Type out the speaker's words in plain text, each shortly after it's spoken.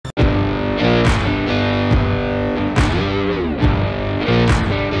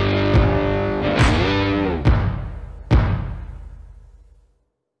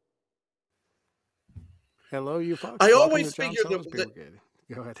Hello, you fox. I Welcome to always John figure Sullivan's that, Brigade.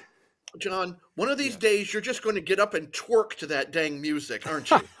 Go ahead. John, one of these Yeah. days you're just going to get up and twerk to that dang music,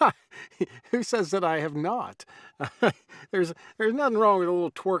 aren't you? Who says that I have not? There's nothing wrong with a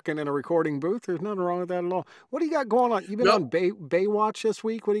little twerking in a recording booth. There's nothing wrong with that at all. What do you got going on? You've been on Well, Baywatch this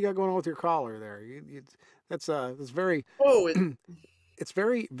week. What do you got going on with your collar there? That's very oh, it's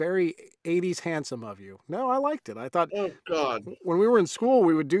very 80s handsome of you. No, I liked it. I thought oh God. when we were in school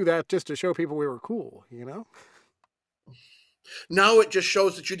we would do that just to show people we were cool, you know? Now it just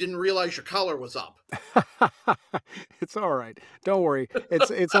shows that you didn't realize your collar was up. It's all right. Don't worry. It's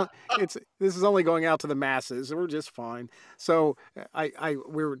this is only going out to the masses. We're just fine. So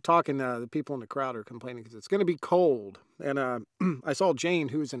we were talking. The people in the crowd are complaining because it's going to be cold. And I saw Jane,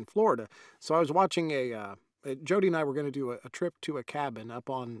 who's in Florida. So I was watching Jody and I were going to do a trip to a cabin up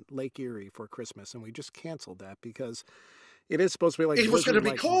on Lake Erie for Christmas, and we just canceled that because it is supposed to be like It was going to be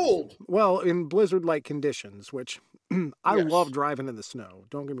blizzard-like. cold. Well, in blizzard-like conditions, which I Yes. love driving in the snow.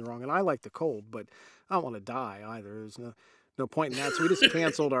 Don't get me wrong, and I like the cold, but I don't want to die either. There's no point in that. So we just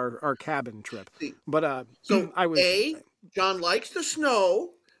canceled our cabin trip. See, But so I was. A, John likes the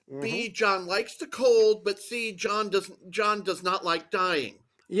snow. Mhm. B, John likes the cold. But C, John does not like dying.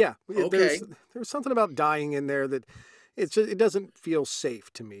 Yeah, Okay. there's something about dying in there that it doesn't feel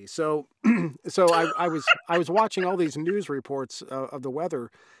safe to me. So I was watching all these news reports of the weather,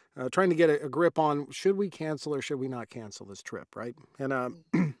 trying to get a grip on should we cancel or should we not cancel this trip, right? And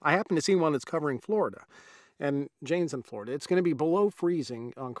I happened to see one that's covering Florida, and Jane's in Florida. It's going to be below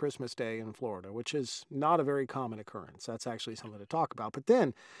freezing on Christmas Day in Florida, which is not a very common occurrence. That's actually something to talk about. But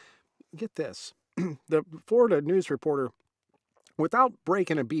then, get this: the Florida news reporter, without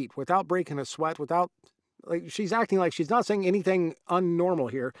breaking a beat, without breaking a sweat, without like she's acting like she's not saying anything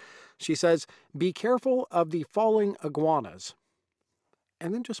unnormal here. She says, "Be careful of the falling iguanas,"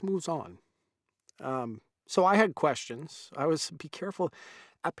 and then just moves on. So I had questions. Be careful.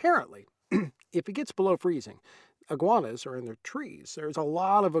 Apparently, if it gets below freezing, iguanas are in their trees. There's a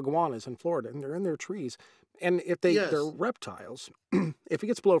lot of iguanas in Florida, and they're in their trees. And if they're Yes. reptiles, if it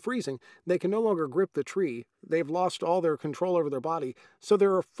gets below freezing, they can no longer grip the tree. They've lost all their control over their body. So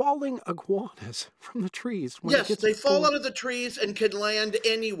there are falling iguanas from the trees when it Yes, gets they fall below. out of the trees and can land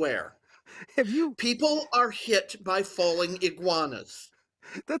anywhere. Have you? People are hit by falling iguanas.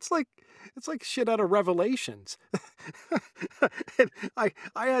 That's like it's like shit out of Revelations. And I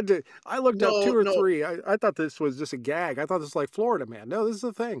looked up two No, or no, three. I thought this was just a gag. I thought this was like Florida Man. No, this is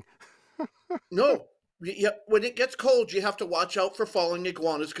a thing. no. Yeah, when it gets cold, you have to watch out for falling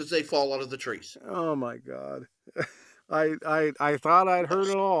iguanas because they fall out of the trees. Oh my God. I thought I'd heard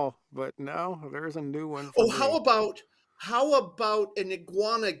Yes. it all, but no, there's a new one for Oh, me. how about an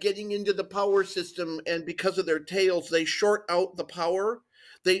iguana getting into the power system and because of their tails, they short out the power?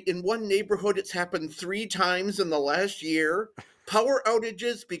 They in one neighborhood, it's happened 3 times in the last year. Power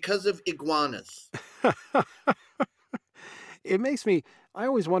outages because of iguanas. It makes me, I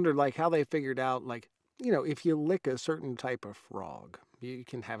always wondered like how they figured out like, if you lick a certain type of frog, you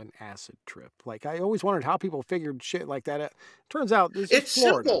can have an acid trip. Like I always wondered how people figured shit like that out. Turns out this is It's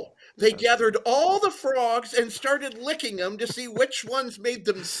Florida. simple. They Yeah. gathered all the frogs and started licking them to see which ones made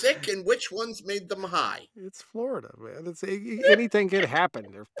them sick and which ones made them high. It's Florida, man. Anything could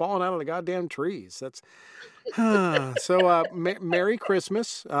happen. They're falling out of the goddamn trees. That's so. Merry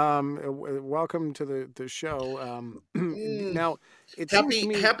Christmas. Welcome to the show. Mm. Now, it seems to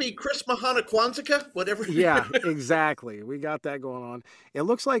me. Happy Chris Mahana Kwanzaa, whatever. Yeah, exactly. We got that going on. It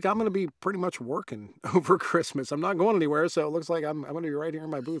looks like I'm going to be pretty much working over Christmas. I'm not going anywhere, so it looks like I'm going to be right here in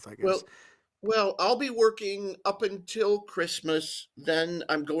my booth, I guess. Well, I'll be working up until Christmas. Then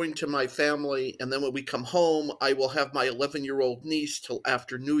I'm going to my family, and then when we come home, I will have my 11-year-old niece till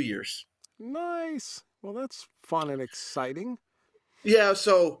after New Year's. Nice. Well, that's fun and exciting. Yeah,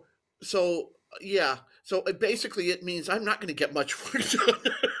 yeah. So basically, it means I'm not going to get much work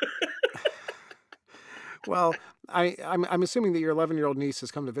done. Well, I'm assuming that your 11-year-old niece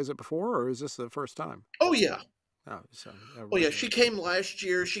has come to visit before, or is this the first time? Oh yeah. Oh, so Oh yeah. She came last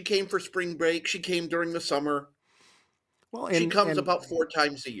year. She came for spring break. She came during the summer. well, She and comes about 4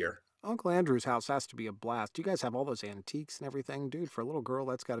 times a year. Uncle Andrew's house has to be a blast. You guys have all those antiques and everything, dude. For a little girl,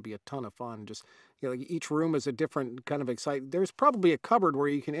 that's got to be a ton of fun. Just like each room is a different kind of exciting. There's probably a cupboard where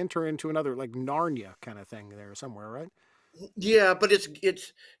you can enter into another like Narnia kind of thing there somewhere, right? Yeah, but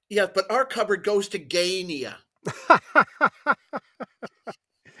but our cupboard goes to Gania.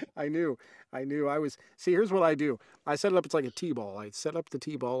 I knew. See, here's what I do. I set it up. It's like a T-ball. I set up the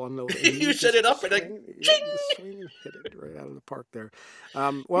T-ball on the. And You set it up and swing and hit it right out of the park there.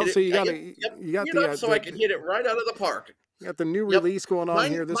 Well, so you got so I can hit it right out of the park. got the new Yep. release going on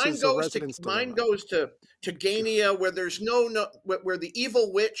here. This is a Residence Mine Dilemma. goes to Gania, where there's where the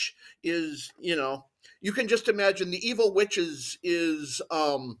evil witch is, you can just imagine the evil witch is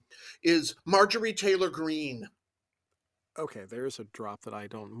Marjorie Taylor Greene. Okay, there's a drop that I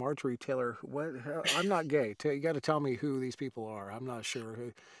don't. Marjorie Taylor. What? I'm not gay. You got to tell me who these people are. I'm not sure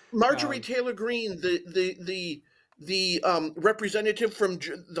who. Marjorie Taylor Greene, the representative from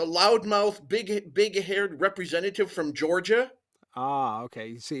the loudmouth, big haired representative from Georgia. Okay.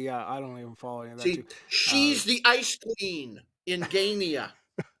 You see, I don't even follow any of that See, too. she's the ice queen in Gania.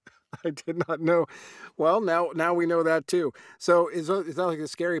 I did not know. Well, now we know that too. So is that like a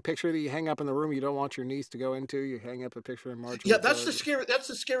scary picture that you hang up in the room you don't want your niece to go into? You hang up a picture of Marjorie Yeah, Taylor. that's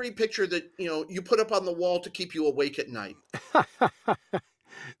the scary picture that you put up on the wall to keep you awake at night.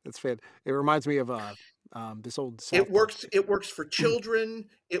 That's fit. It reminds me of this old South It Park. works. It works for children.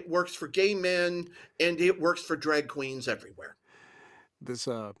 It works for gay men, and it works for drag queens everywhere. This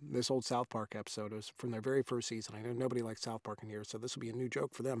old South Park episode was from their very first season. I know nobody likes South Park in here, so this will be a new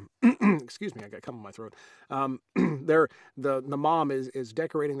joke for them. Excuse me, I got cum in my throat. The mom is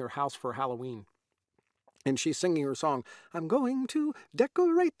decorating their house for Halloween. And she's singing her song, I'm going to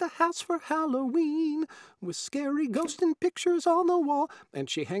decorate the house for Halloween with scary ghosts and pictures on the wall. And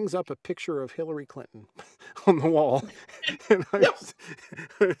she hangs up a picture of Hillary Clinton on the wall. And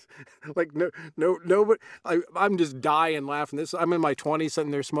like, no, but I'm just dying laughing. I'm in my 20s sitting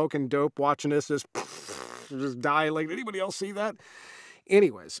there smoking dope, watching this, just dying. Like, did anybody else see that?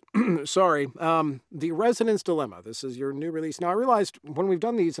 Anyways, sorry. The Residence Dilemma. This is your new release. Now, I realized when we've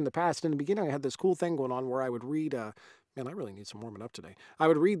done these in the past, in the beginning, I had this cool thing going on where I would read. Man, I really need some warming up today. I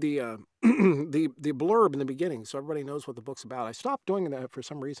would read the the blurb in the beginning, so everybody knows what the book's about. I stopped doing that for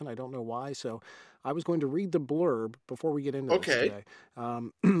some reason. I don't know why. So I was going to read the blurb before we get into this today.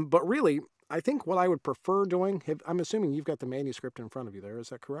 But really, I think what I would prefer doing. I'm assuming you've got the manuscript in front of you there. Is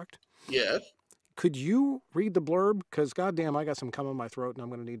that correct? Yes. Could you read the blurb? Because goddamn, I got some cum in my throat, and I'm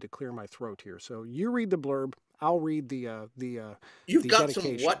going to need to clear my throat here. So you read the blurb. I'll read the You've got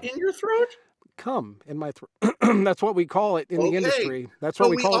dedication. some what in your throat? Cum in my throat. That's what we call it in the industry. That's what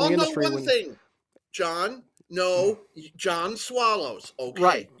we call it in the industry. We all know one thing, John. No, John swallows. Okay,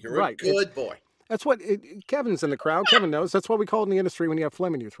 right, you're a good boy. That's what Kevin's in the crowd. Kevin knows. That's what we call it in the industry when you have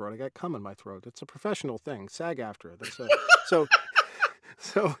phlegm in your throat. I got cum in my throat. It's a professional thing. SAG after it. So.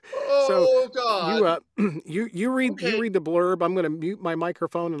 God. You read the blurb. I'm going to mute my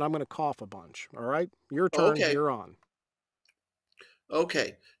microphone and I'm going to cough a bunch. All right, your turn. Okay. You're on.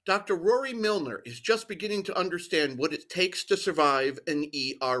 Okay, Dr. Rory Milner is just beginning to understand what it takes to survive an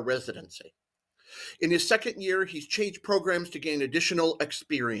ER residency. In his second year, he's changed programs to gain additional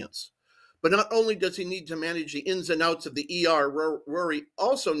experience. But not only does he need to manage the ins and outs of the ER, Rory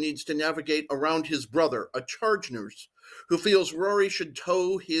also needs to navigate around his brother, a charge nurse, who feels Rory should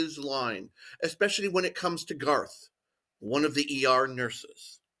toe his line, especially when it comes to Garth, one of the ER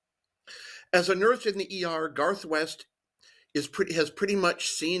nurses. As a nurse in the ER, Garth West has pretty much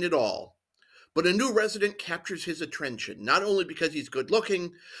seen it all. But a new resident captures his attention, not only because he's good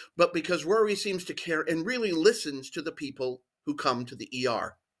looking, but because Rory seems to care and really listens to the people who come to the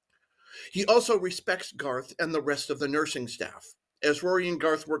ER. He also respects Garth and the rest of the nursing staff. As Rory and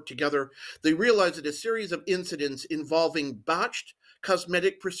Garth work together, they realize that a series of incidents involving botched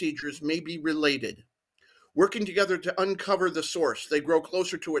cosmetic procedures may be related. Working together to uncover the source, they grow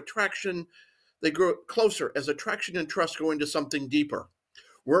closer to attraction. They grow closer as attraction and trust go into something deeper.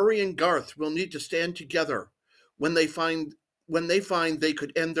 Rory and Garth will need to stand together when what they find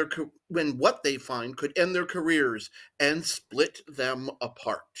could end their careers and split them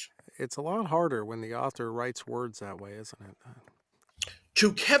apart. It's a lot harder when the author writes words that way, isn't it?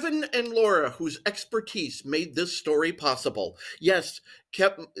 To Kevin and Laura, whose expertise made this story possible. Yes,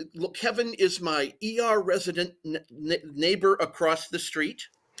 Kevin is my ER resident neighbor across the street.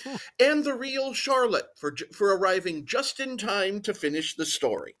 And the real Charlotte for arriving just in time to finish the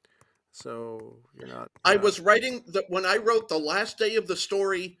story. So you're not. I was writing when I wrote the last day of the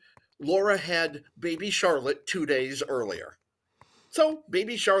story, Laura had baby Charlotte 2 days earlier. So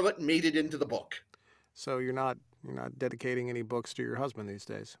baby Charlotte made it into the book. So you're not dedicating any books to your husband these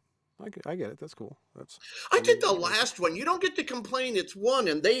days. I get it. That's cool. I did the last one. You don't get to complain. It's one,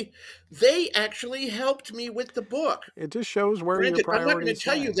 and they actually helped me with the book. It just shows where your priorities. I'm not going to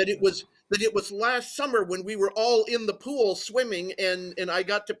tell you that it was last summer when we were all in the pool swimming, and I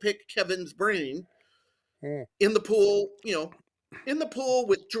got to pick Kevin's brain in the pool. In the pool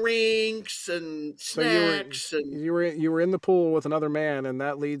with drinks and So snacks and you were in the pool with another man, and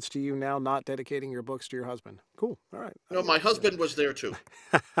that leads to you now not dedicating your books to your husband. Cool. All right. no, my husband was there too.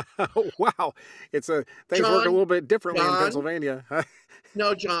 Oh, wow. Things work a John, little bit differently in John, Pennsylvania.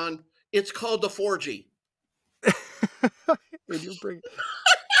 no, John, it's called the 4G. And you bring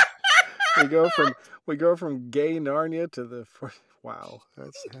we go from gay Narnia to the wow.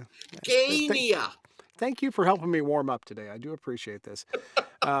 Gania. Thank you for helping me warm up today. I do appreciate this.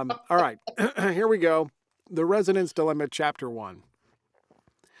 All right, here we go. The Resident's Dilemma, Chapter 1.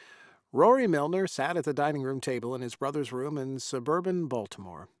 Rory Milner sat at the dining room table in his brother's room in suburban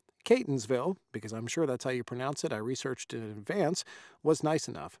Baltimore. Catonsville, because I'm sure that's how you pronounce it, I researched it in advance, was nice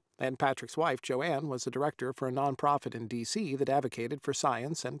enough. And Patrick's wife, Joanne, was the director for a nonprofit in D.C. that advocated for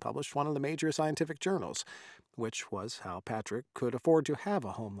science and published one of the major scientific journals, which was how Patrick could afford to have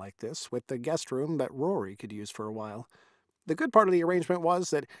a home like this with the guest room that Rory could use for a while. The good part of the arrangement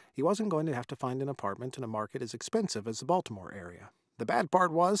was that he wasn't going to have to find an apartment in a market as expensive as the Baltimore area. The bad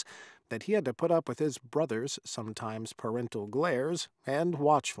part was that he had to put up with his brother's sometimes parental glares and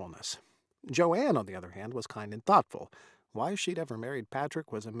watchfulness. Joanne, on the other hand, was kind and thoughtful. Why she'd ever married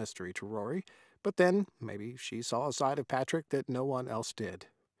Patrick was a mystery to Rory, but then maybe she saw a side of Patrick that no one else did.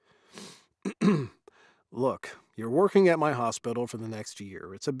 Look, you're working at my hospital for the next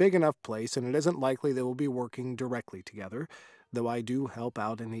year. It's a big enough place, and it isn't likely they will be working directly together, though I do help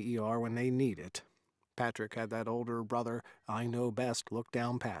out in the ER when they need it. Patrick had that older brother, I know best, look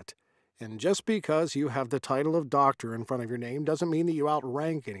down pat. And just because you have the title of doctor in front of your name doesn't mean that you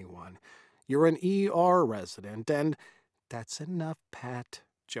outrank anyone. You're an ER resident, and that's enough, Pat,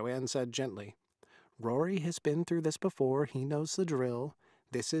 Joanne said gently. Rory has been through this before. He knows the drill.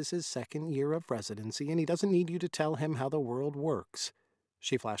 This is his second year of residency, and he doesn't need you to tell him how the world works.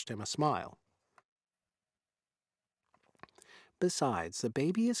 She flashed him a smile. Besides, the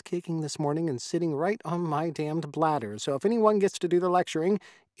baby is kicking this morning and sitting right on my damned bladder, so if anyone gets to do the lecturing,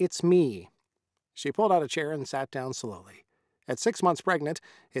 it's me. She pulled out a chair and sat down slowly. At 6 months pregnant,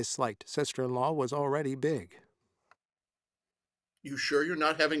 his slight sister-in-law was already big. You sure you're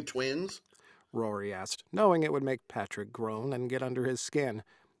not having twins? Rory asked, knowing it would make Patrick groan and get under his skin.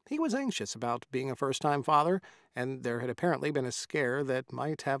 He was anxious about being a first-time father, and there had apparently been a scare that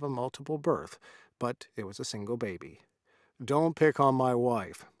might have a multiple birth, but it was a single baby. Don't pick on my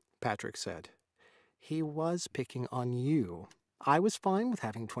wife, Patrick said. He was picking on you. I was fine with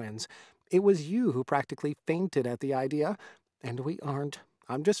having twins. It was you who practically fainted at the idea, and we aren't.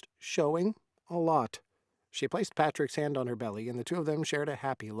 I'm just showing a lot. She placed Patrick's hand on her belly, and the two of them shared a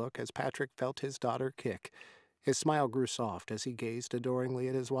happy look as Patrick felt his daughter kick. His smile grew soft as he gazed adoringly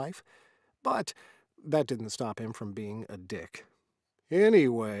at his wife. But that didn't stop him from being a dick.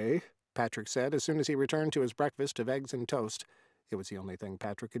 Anyway, Patrick said as soon as he returned to his breakfast of eggs and toast. It was the only thing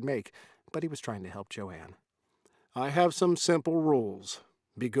Patrick could make, but he was trying to help Joanne. I have some simple rules.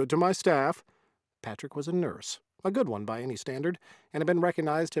 Be good to my staff. Patrick was a nurse, a good one by any standard, and had been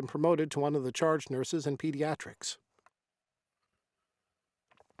recognized and promoted to one of the charge nurses in pediatrics.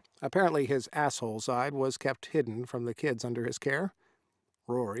 Apparently his asshole side was kept hidden from the kids under his care.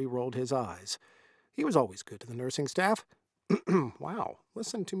 Rory rolled his eyes. He was always good to the nursing staff. Wow,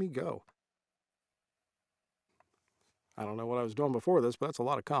 listen to me go. I don't know what I was doing before this, but that's a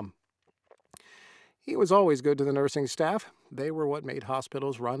lot of cum. He was always good to the nursing staff. They were what made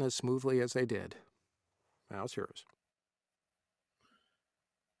hospitals run as smoothly as they did. Now it's yours.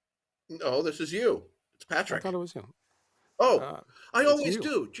 No, this is you. It's I Patrick. thought it was him. Oh, I always you.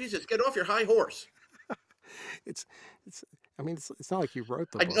 do. Jesus, get off your high horse. It's not like you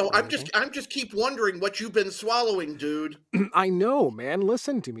wrote the I book. know. or I'm anything. just keep wondering what you've been swallowing, dude. I know, man.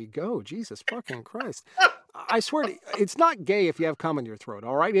 Listen to me go. Jesus fucking Christ. I swear to you, it's not gay if you have cum in your throat,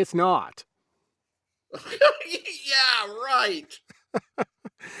 all right? It's not. Yeah, right.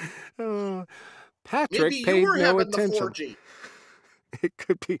 Patrick Maybe you paid were no having attention. the 4G. It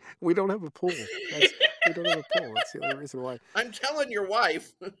could be. We don't have a pool. We don't have a pool. That's the only reason why. I'm telling your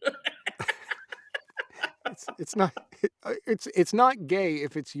wife. It's not. It's not gay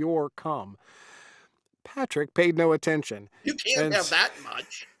if it's your cum. Patrick paid no attention. You can't And have that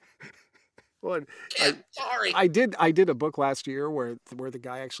much. Well, Sorry. I did a book last year where the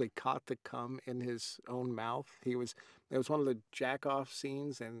guy actually caught the cum in his own mouth. It was one of the jack off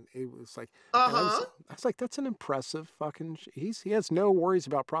scenes, and it was like, and I was like, that's an impressive fucking. He has no worries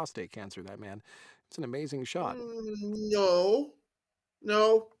about prostate cancer. That man, it's an amazing shot. No.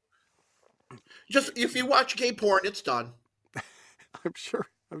 Just if you watch gay porn, it's done. I'm sure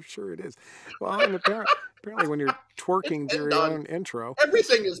it is. Well, and apparently when you're twerking through your own intro,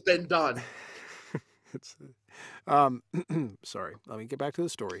 Everything has been done. Um, sorry, let me get back to the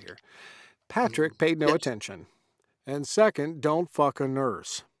story here. Patrick paid no Yes. attention. And second, don't fuck a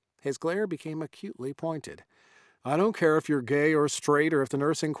nurse. His glare became acutely pointed. I don't care if you're gay or straight or if the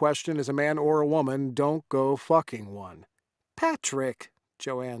nurse in question is a man or a woman, don't go fucking one. Patrick,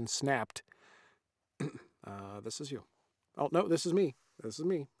 Joanne snapped. This is you. Oh, no, this is me. This is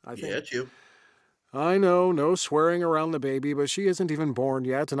me, I Yeah, think. it's you. I know, no swearing around the baby, but she isn't even born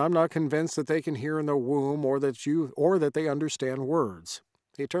yet, and I'm not convinced that they can hear in the womb or that they understand words.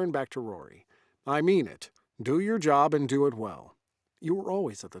 He turned back to Rory. I mean it. Do your job and do it well. You were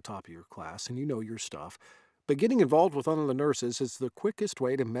always at the top of your class, and you know your stuff. But getting involved with one of the nurses is the quickest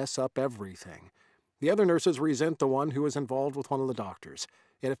way to mess up everything. The other nurses resent the one who is involved with one of the doctors.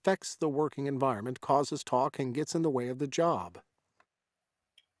 It affects the working environment, causes talk, and gets in the way of the job.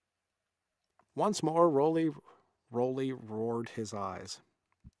 Once more, Roly roared his eyes.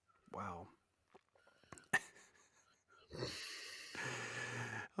 Wow.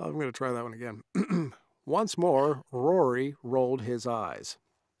 I'm going to try that one again. Once more, Rory rolled his eyes.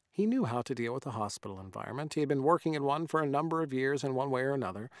 He knew how to deal with the hospital environment. He had been working in one for a number of years in one way or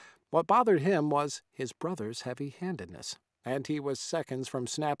another. What bothered him was his brother's heavy-handedness, and he was seconds from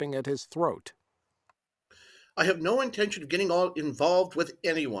snapping at his throat. I have no intention of getting all involved with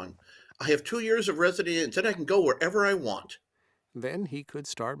anyone. I have 2 years of residence and I can go wherever I want. Then he could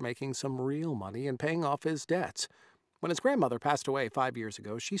start making some real money and paying off his debts. When his grandmother passed away 5 years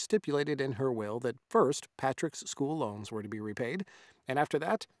ago, she stipulated in her will that first, Patrick's school loans were to be repaid, and after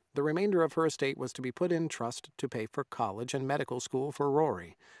that, the remainder of her estate was to be put in trust to pay for college and medical school for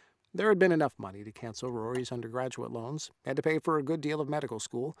Rory. There had been enough money to cancel Rory's undergraduate loans and to pay for a good deal of medical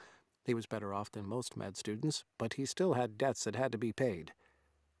school. He was better off than most med students, but he still had debts that had to be paid.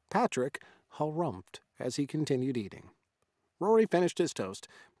 Patrick harumphed as he continued eating. Rory finished his toast,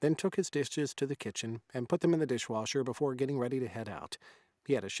 then took his dishes to the kitchen and put them in the dishwasher before getting ready to head out.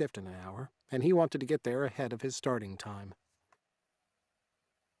 He had a shift in an hour, and he wanted to get there ahead of his starting time.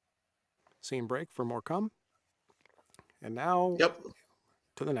 Scene break for more come. And now Yep.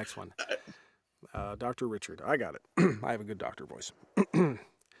 to the next one. Dr. Richard. I got it. I have a good doctor voice.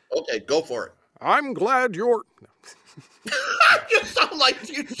 Okay, go for it. I'm glad you're... No. You sound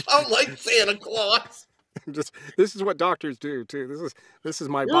like Santa Claus. This is what doctors do too. This is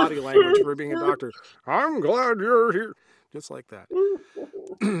my body language for being a doctor. I'm glad you're here. Just like that.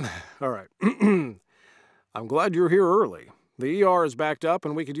 All right. I'm glad you're here early. The ER is backed up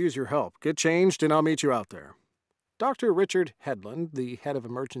and we could use your help. Get changed and I'll meet you out there. Dr. Richard Headland, the head of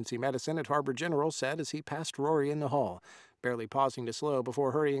emergency medicine at Harbor General, said as he passed Rory in the hall, barely pausing to slow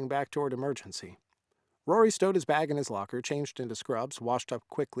before hurrying back toward emergency. Rory stowed his bag in his locker, changed into scrubs, washed up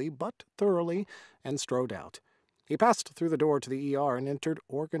quickly but thoroughly, and strode out. He passed through the door to the ER and entered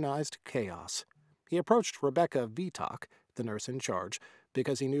organized chaos. He approached Rebecca Vitok, the nurse in charge,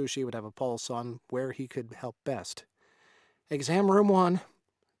 because he knew she would have a pulse on where he could help best. Exam room 1,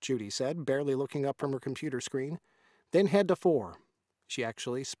 Judy said, barely looking up from her computer screen. Then head to 4. She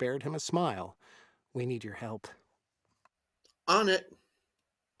actually spared him a smile. We need your help. On it.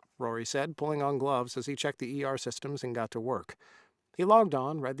 Rory said, pulling on gloves as he checked the ER systems and got to work. He logged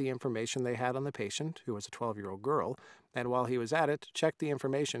on, read the information they had on the patient, who was a 12-year-old girl, and while he was at it, checked the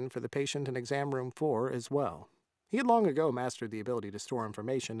information for the patient in exam room 4 as well. He had long ago mastered the ability to store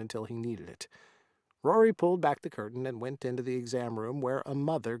information until he needed it. Rory pulled back the curtain and went into the exam room where a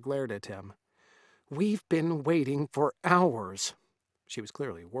mother glared at him. We've been waiting for hours. She was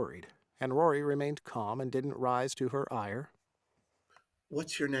clearly worried, and Rory remained calm and didn't rise to her ire.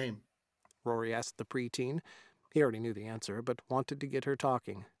 What's your name? Rory asked the preteen. He already knew the answer, but wanted to get her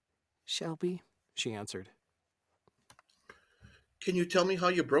talking. Shelby, she answered. Can you tell me how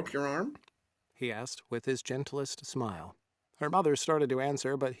you broke your arm? He asked with his gentlest smile. Her mother started to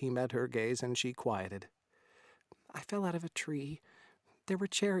answer, but he met her gaze and she quieted. I fell out of a tree. There were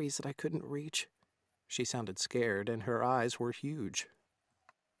cherries that I couldn't reach. She sounded scared, and her eyes were huge.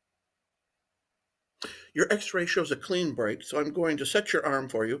 Your x-ray shows a clean break, so I'm going to set your arm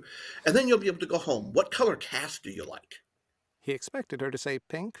for you, and then you'll be able to go home. What color cast do you like? He expected her to say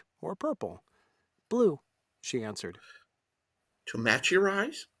pink or purple. Blue, she answered. To match your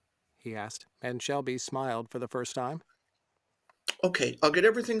eyes? He asked, and Shelby smiled for the first time. Okay, I'll get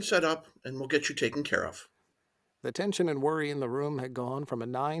everything set up, and we'll get you taken care of. The tension and worry in the room had gone from a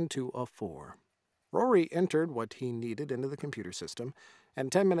 9 to a 4. Rory entered what he needed into the computer system,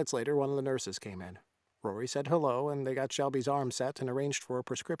 and 10 minutes later one of the nurses came in. Rory said hello, and they got Shelby's arm set and arranged for a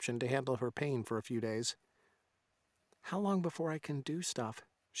prescription to handle her pain for a few days. How long before I can do stuff?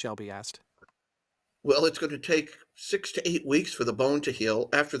 Shelby asked. Well, it's going to take 6 to 8 weeks for the bone to heal.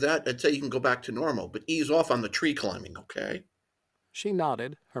 After that, I'd say you can go back to normal, but ease off on the tree climbing, okay? She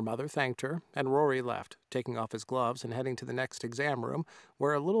nodded, her mother thanked her, and Rory left, taking off his gloves and heading to the next exam room,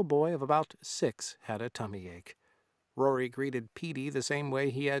 where a little boy of about 6 had a tummy ache. Rory greeted Petey the same way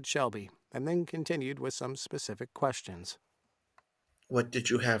he had Shelby, and then continued with some specific questions. What did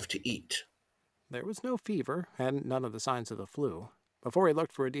you have to eat? There was no fever, and none of the signs of the flu. Before he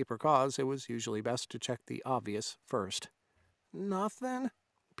looked for a deeper cause, it was usually best to check the obvious first. Nothing,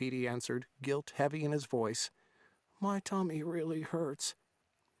 Petey answered, guilt heavy in his voice. My tummy really hurts.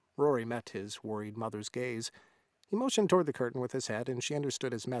 Rory met his worried mother's gaze. He motioned toward the curtain with his head, and she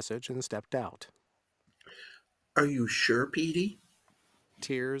understood his message and stepped out. Are you sure, Petey?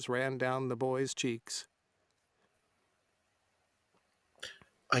 Tears ran down the boy's cheeks.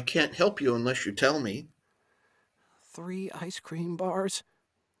 I can't help you unless you tell me. 3 ice cream bars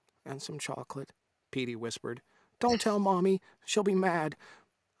and some chocolate, Petey whispered. Don't tell Mommy. She'll be mad.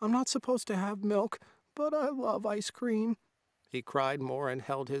 I'm not supposed to have milk, but I love ice cream. He cried more and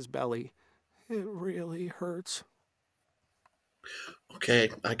held his belly. It really hurts. Okay,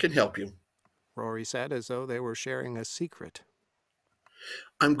 I can help you. Rory said, as though they were sharing a secret.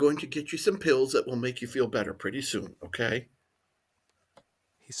 I'm going to get you some pills that will make you feel better pretty soon, okay?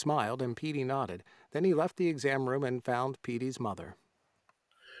 He smiled, and Petey nodded. Then he left the exam room and found Petey's mother.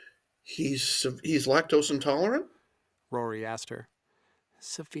 He's lactose intolerant? Rory asked her.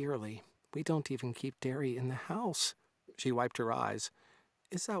 Severely. We don't even keep dairy in the house. She wiped her eyes.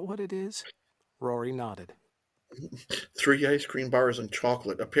 Is that what it is? Rory nodded. 3 ice cream bars and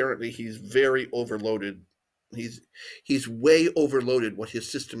chocolate. Apparently he's very overloaded. He's way overloaded what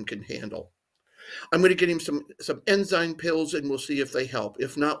his system can handle. I'm going to get him some enzyme pills and we'll see if they help.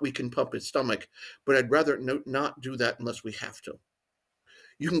 If not, we can pump his stomach, but I'd rather not do that unless we have to.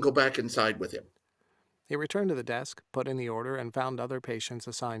 You can go back inside with him. He returned to the desk, put in the order, and found other patients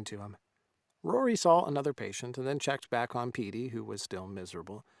assigned to him. Rory saw another patient and then checked back on Petey, who was still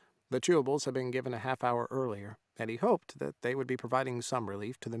miserable. The chewables had been given a half-hour earlier, and he hoped that they would be providing some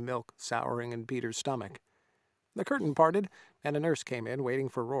relief to the milk souring in Peter's stomach. The curtain parted, and a nurse came in, waiting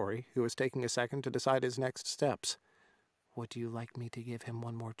for Rory, who was taking a second to decide his next steps. Would you like me to give him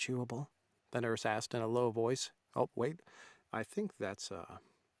one more chewable? The nurse asked in a low voice. Oh, wait. I think that's,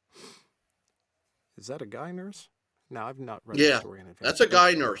 Is that a guy nurse? No, I've not read the story in advance. That's a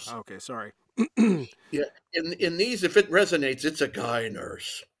guy nurse. Okay, sorry. Yeah, in these, if it resonates, it's a guy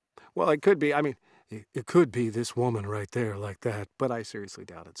nurse. Well, it could be. I mean, it could be this woman right there like that, but I seriously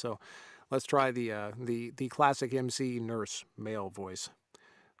doubt it. So let's try the classic MC nurse male voice.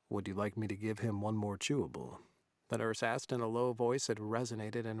 Would you like me to give him one more chewable? The nurse asked in a low voice that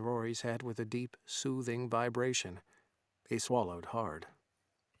resonated in Rory's head with a deep, soothing vibration. He swallowed hard.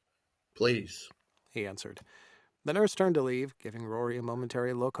 Please, he answered. The nurse turned to leave, giving Rory a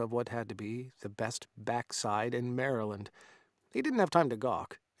momentary look of what had to be the best backside in Maryland. He didn't have time to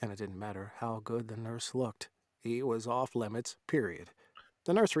gawk, and it didn't matter how good the nurse looked. He was off limits, period.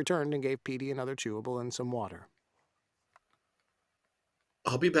 The nurse returned and gave Petey another chewable and some water.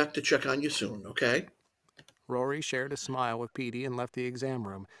 I'll be back to check on you soon, okay? Rory shared a smile with Petey and left the exam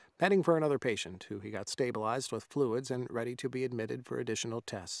room, heading for another patient, who he got stabilized with fluids and ready to be admitted for additional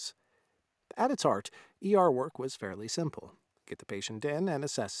tests. At its heart, ER work was fairly simple. Get the patient in and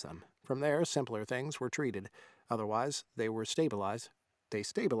assess them. From there, simpler things were treated. Otherwise, they were stabilized. They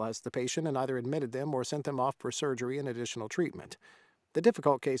stabilized the patient and either admitted them or sent them off for surgery and additional treatment. The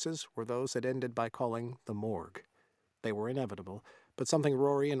difficult cases were those that ended by calling the morgue. They were inevitable, but something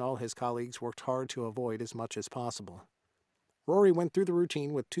Rory and all his colleagues worked hard to avoid as much as possible. Rory went through the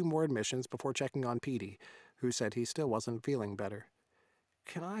routine with 2 more admissions before checking on Petey, who said he still wasn't feeling better.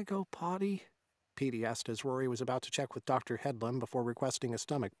 Can I go potty? Petey asked as Rory was about to check with Dr. Headlam before requesting a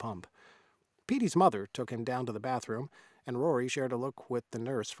stomach pump. Petey's mother took him down to the bathroom, and Rory shared a look with the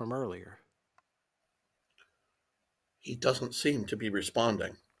nurse from earlier. He doesn't seem to be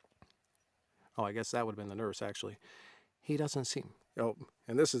responding. Oh, I guess that would have been the nurse, actually. He doesn't seem... Oh,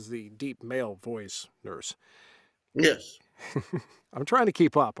 and this is the deep male voice nurse. Yes. I'm trying to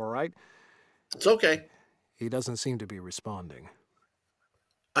keep up, all right? It's okay. He doesn't seem to be responding.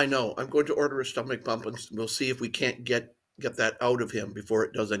 I know. I'm going to order a stomach pump, and we'll see if we can't get that out of him before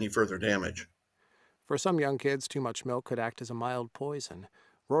it does any further damage. For some young kids, too much milk could act as a mild poison.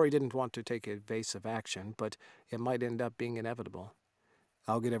 Rory didn't want to take evasive action, but it might end up being inevitable.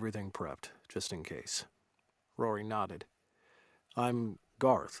 I'll get everything prepped, just in case. Rory nodded. I'm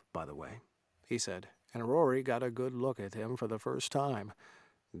Garth, by the way, he said, and Rory got a good look at him for the first time.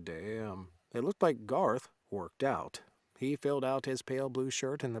 Damn, it looked like Garth worked out. He filled out his pale blue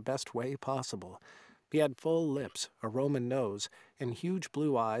shirt in the best way possible. He had full lips, a Roman nose, and huge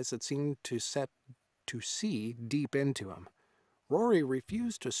blue eyes that seemed to see deep into him. Rory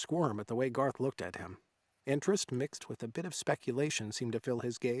refused to squirm at the way Garth looked at him. Interest mixed with a bit of speculation seemed to fill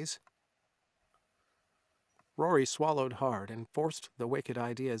his gaze. Rory swallowed hard and forced the wicked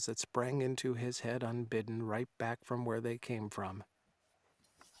ideas that sprang into his head unbidden right back from where they came from.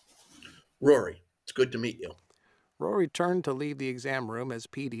 Rory, it's good to meet you. Rory turned to leave the exam room as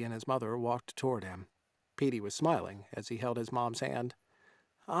Petey and his mother walked toward him. Petey was smiling as he held his mom's hand.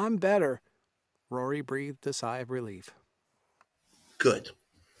 "I'm better." Rory breathed a sigh of relief. Good.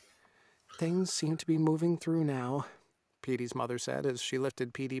 "Things seem to be moving through now," Petey's mother said as she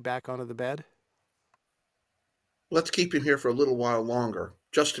lifted Petey back onto the bed. Let's keep him here for a little while longer,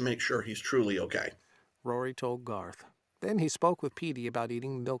 just to make sure he's truly okay," Rory told Garth. Then he spoke with Petey about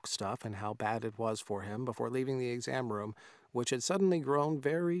eating milk stuff and how bad it was for him before leaving the exam room, which had suddenly grown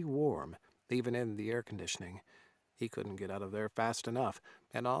very warm, even in the air conditioning. He couldn't get out of there fast enough,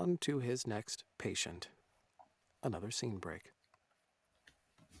 and on to his next patient. Another scene break.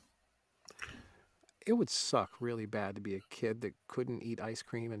 It would suck really bad to be a kid that couldn't eat ice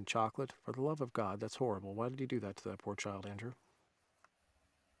cream and chocolate. For the love of God, that's horrible. Why did you do that to that poor child, Andrew?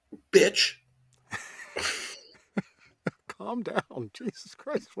 Bitch. Calm down. Jesus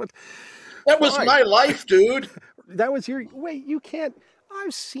Christ. What? That was my life, dude. That was your... Wait, you can't...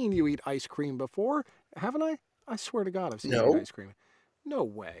 I've seen you eat ice cream before, haven't I? I swear to God, I've seen you eat ice cream. No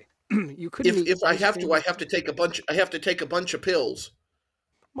way. You couldn't eat If I ice have cream? to, I have to take a bunch. I have to take a bunch of pills.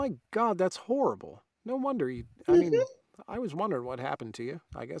 My God, that's horrible. No wonder you... I mean, I was wondering what happened to you.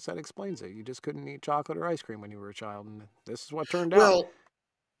 I guess that explains it. You just couldn't eat chocolate or ice cream when you were a child, and this is what turned out.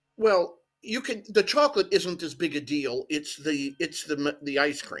 Well, you can. The chocolate isn't as big a deal. It's the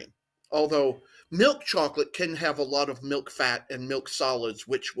ice cream. Although milk chocolate can have a lot of milk fat and milk solids,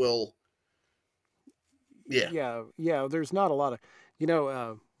 which will. Yeah. There's not a lot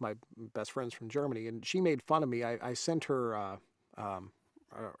of, my best friend's from Germany, and she made fun of me. I sent her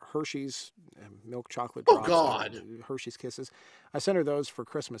Hershey's milk chocolate drops. Oh God! Hershey's Kisses. I sent her those for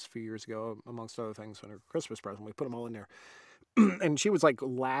Christmas a few years ago, amongst other things, on her Christmas present. We put them all in there. And she was like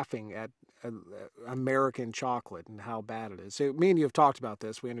laughing at American chocolate and how bad it is. So me and you have talked about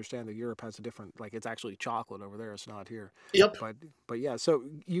this. We understand that Europe has a different, like, it's actually chocolate over there. It's not here. Yep. But yeah, so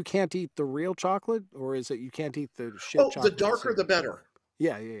you can't eat the real chocolate, or is it you can't eat the shit chocolate? Oh, the darker the better.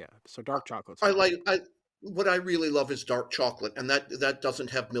 Yeah. So dark chocolate. What I really love is dark chocolate, and that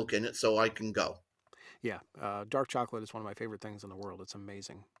doesn't have milk in it, so I can go. Yeah, dark chocolate is one of my favorite things in the world. It's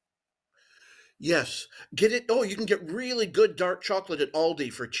amazing. Yes. Get it. Oh, you can get really good dark chocolate at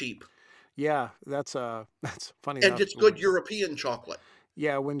Aldi for cheap. Yeah, that's funny. And it's good European chocolate.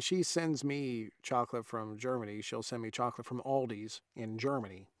 Yeah, when she sends me chocolate from Germany, she'll send me chocolate from Aldi's in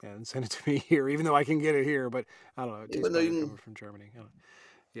Germany and send it to me here, even though I can get it here. But I don't know, it tastes better coming from Germany.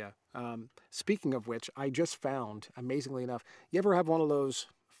 Yeah. Speaking of which, I just found, amazingly enough, you ever have one of those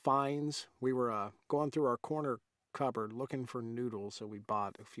finds? We were going through our corner cupboard looking for noodles that we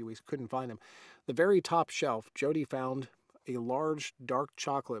bought a few weeks, couldn't find them. The very top shelf, Jody found a large dark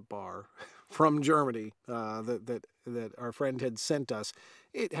chocolate bar from Germany that our friend had sent us.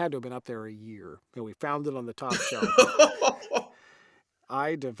 It had to have been up there a year, and we found it on the top shelf.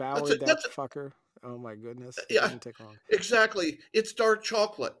 I devoured that fucker. Oh my goodness! It didn't take long. Exactly. It's dark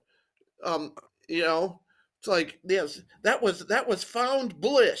chocolate. It's like, yes, that was found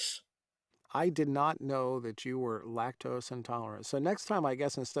bliss. I did not know that you were lactose intolerant. So next time, I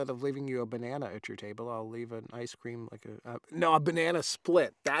guess, instead of leaving you a banana at your table, I'll leave an ice cream, like a banana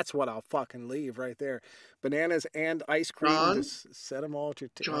split. That's what I'll fucking leave right there. Bananas and ice cream. John, just set them all at your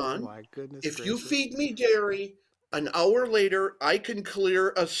table. John, oh my goodness if gracious. you feed me dairy, an hour later, I can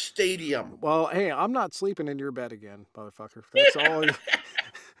clear a stadium. Well, hey, I'm not sleeping in your bed again, motherfucker. That's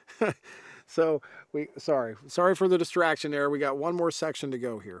all. So sorry for the distraction there. We got one more section to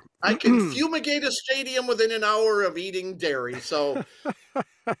go here. I can fumigate a stadium within an hour of eating dairy. So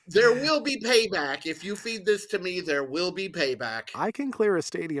there will be payback. If you feed this to me, there will be payback. I can clear a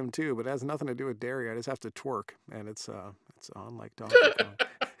stadium too, but it has nothing to do with dairy. I just have to twerk, and it's on like Donkey Kong.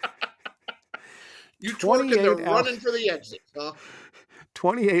 You twerk and they're running for the exit, huh?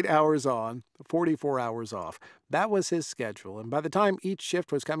 28 hours on, 44 hours off. That was his schedule, and by the time each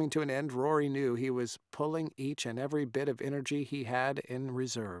shift was coming to an end, Rory knew he was pulling each and every bit of energy he had in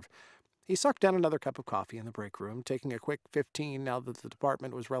reserve. He sucked down another cup of coffee in the break room, taking a quick 15 now that the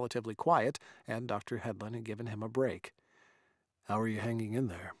department was relatively quiet and Dr. Headland had given him a break. "How are you hanging in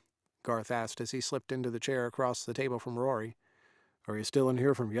there?" Garth asked as he slipped into the chair across the table from Rory. "Are you still in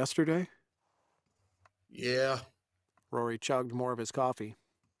here from yesterday?" Yeah. Rory chugged more of his coffee.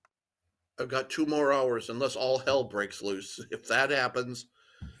 I've got 2 more hours unless all hell breaks loose. If that happens,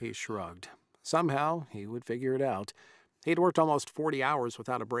 He shrugged. Somehow, he would figure it out. He'd worked almost 40 hours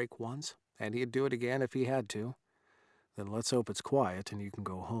without a break once, and he'd do it again if he had to. Then let's hope it's quiet and you can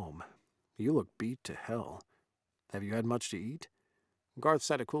go home. You look beat to hell. Have you had much to eat? Garth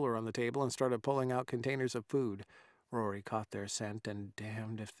set a cooler on the table and started pulling out containers of food. Rory caught their scent and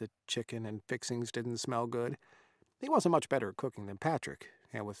damned if the chicken and fixings didn't smell good. He wasn't much better at cooking than Patrick,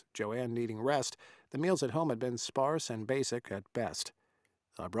 and with Joanne needing rest, the meals at home had been sparse and basic at best.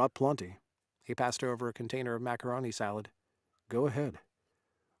 I brought plenty. He passed over a container of macaroni salad. Go ahead.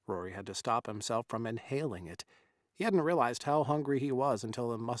 Rory had to stop himself from inhaling it. He hadn't realized how hungry he was until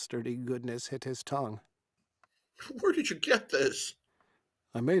the mustardy goodness hit his tongue. where did you get this?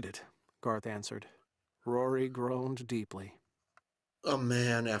 I made it, Garth answered. Rory groaned deeply. A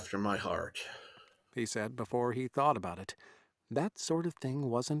man after my heart, He said before he thought about it. That sort of thing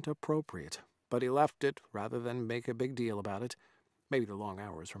wasn't appropriate, but he left it rather than make a big deal about it. Maybe the long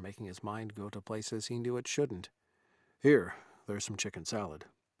hours were making his mind go to places he knew it shouldn't. Here, there's some chicken salad.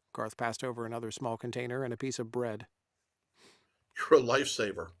 Garth passed over another small container and a piece of bread. You're a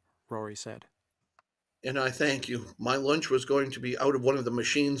lifesaver. Rory said. And I thank you. My lunch was going to be out of one of the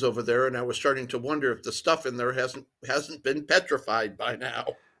machines over there, and I was starting to wonder if the stuff in there hasn't been petrified by now.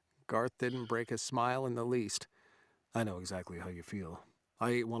 Garth didn't break a smile in the least. I know exactly how you feel. I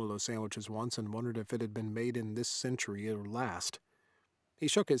ate one of those sandwiches once and wondered if it had been made in this century or last. He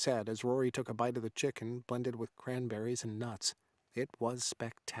shook his head as Rory took a bite of the chicken blended with cranberries and nuts. It was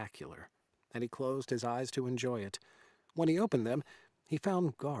spectacular, and he closed his eyes to enjoy it. When he opened them, he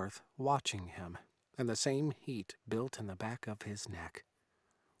found Garth watching him, and the same heat built in the back of his neck.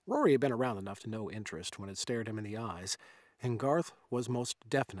 Rory had been around enough to know interest when it stared him in the eyes, and Garth was most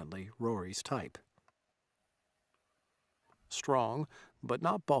definitely Rory's type. Strong, but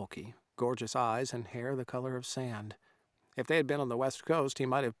not bulky, gorgeous eyes and hair the color of sand. If they had been on the West Coast, he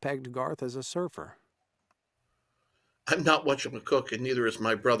might have pegged Garth as a surfer. I'm not much of a cook, and neither is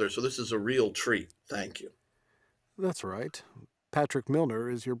my brother, so this is a real treat. Thank you. That's right. Patrick Milner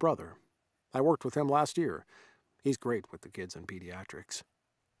is your brother. I worked with him last year. He's great with the kids in pediatrics.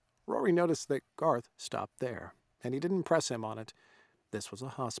 Rory noticed that Garth stopped there, and he didn't press him on it. This was a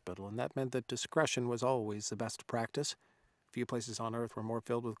hospital, and that meant that discretion was always the best practice. Few places on earth were more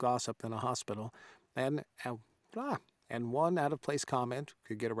filled with gossip than a hospital, and one out-of-place comment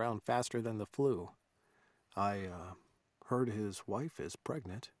could get around faster than the flu. I heard his wife is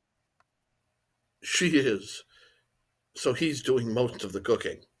pregnant. She is. So he's doing most of the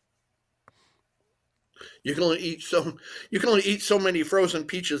cooking. You can only eat so many frozen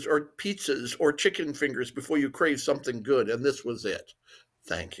peaches or pizzas or chicken fingers before you crave something good, and this was it.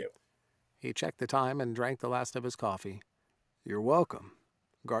 Thank you. He checked the time and drank the last of his coffee. You're welcome,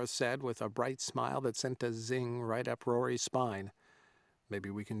 Garth said with a bright smile that sent a zing right up Rory's spine. Maybe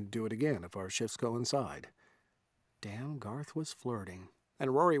we can do it again if our shifts coincide. Damn, Garth was flirting,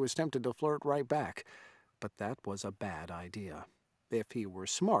 and Rory was tempted to flirt right back, but that was a bad idea. If he were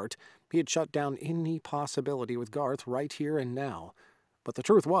smart, he'd shut down any possibility with Garth right here and now. But the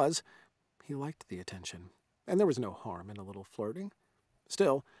truth was, he liked the attention, and there was no harm in a little flirting.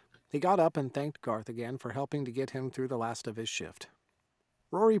 Still, he got up and thanked Garth again for helping to get him through the last of his shift.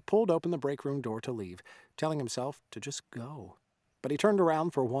 Rory pulled open the break room door to leave, telling himself to just go. But he turned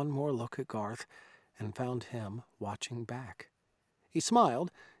around for one more look at Garth and found him watching back. He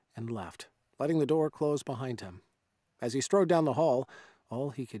smiled and left, letting the door close behind him. As he strode down the hall, all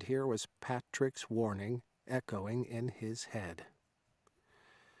he could hear was Patrick's warning echoing in his head.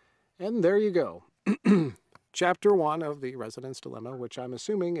 And there you go. Chapter 1 of The Resident's Dilemma, which I'm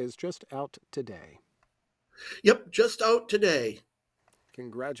assuming is just out today. Yep, just out today.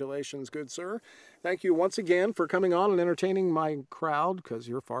 Congratulations, good sir. Thank you once again for coming on and entertaining my crowd, because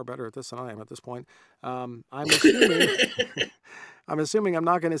you're far better at this than I am at this point. I'm assuming I'm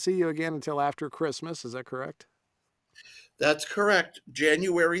not going to see you again until after Christmas. Is that correct? That's correct.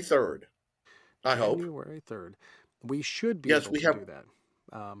 January 3rd, I hope. January 3rd. We should be able to do that.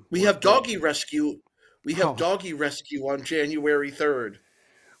 We have doggy rescue. We have doggy rescue on January 3rd.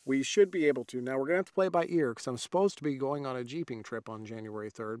 We should be able to. Now, we're going to have to play by ear because I'm supposed to be going on a jeeping trip on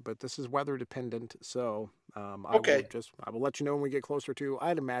January 3rd, but this is weather dependent, so Okay. I will let you know when we get closer to.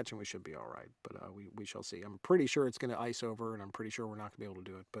 I'd imagine we should be all right, but we shall see. I'm pretty sure it's going to ice over, and I'm pretty sure we're not going to be able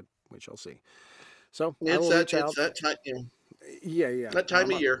to do it, but we shall see. So It's that time. Yeah. That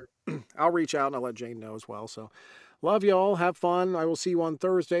time of year. I'll reach out and I'll let Jane know as well. So, love you all. Have fun. I will see you on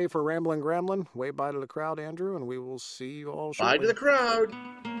Thursday for Ramblin' Gremlin. Wave bye to the crowd, Andrew, and we will see you all shortly. Bye to the crowd.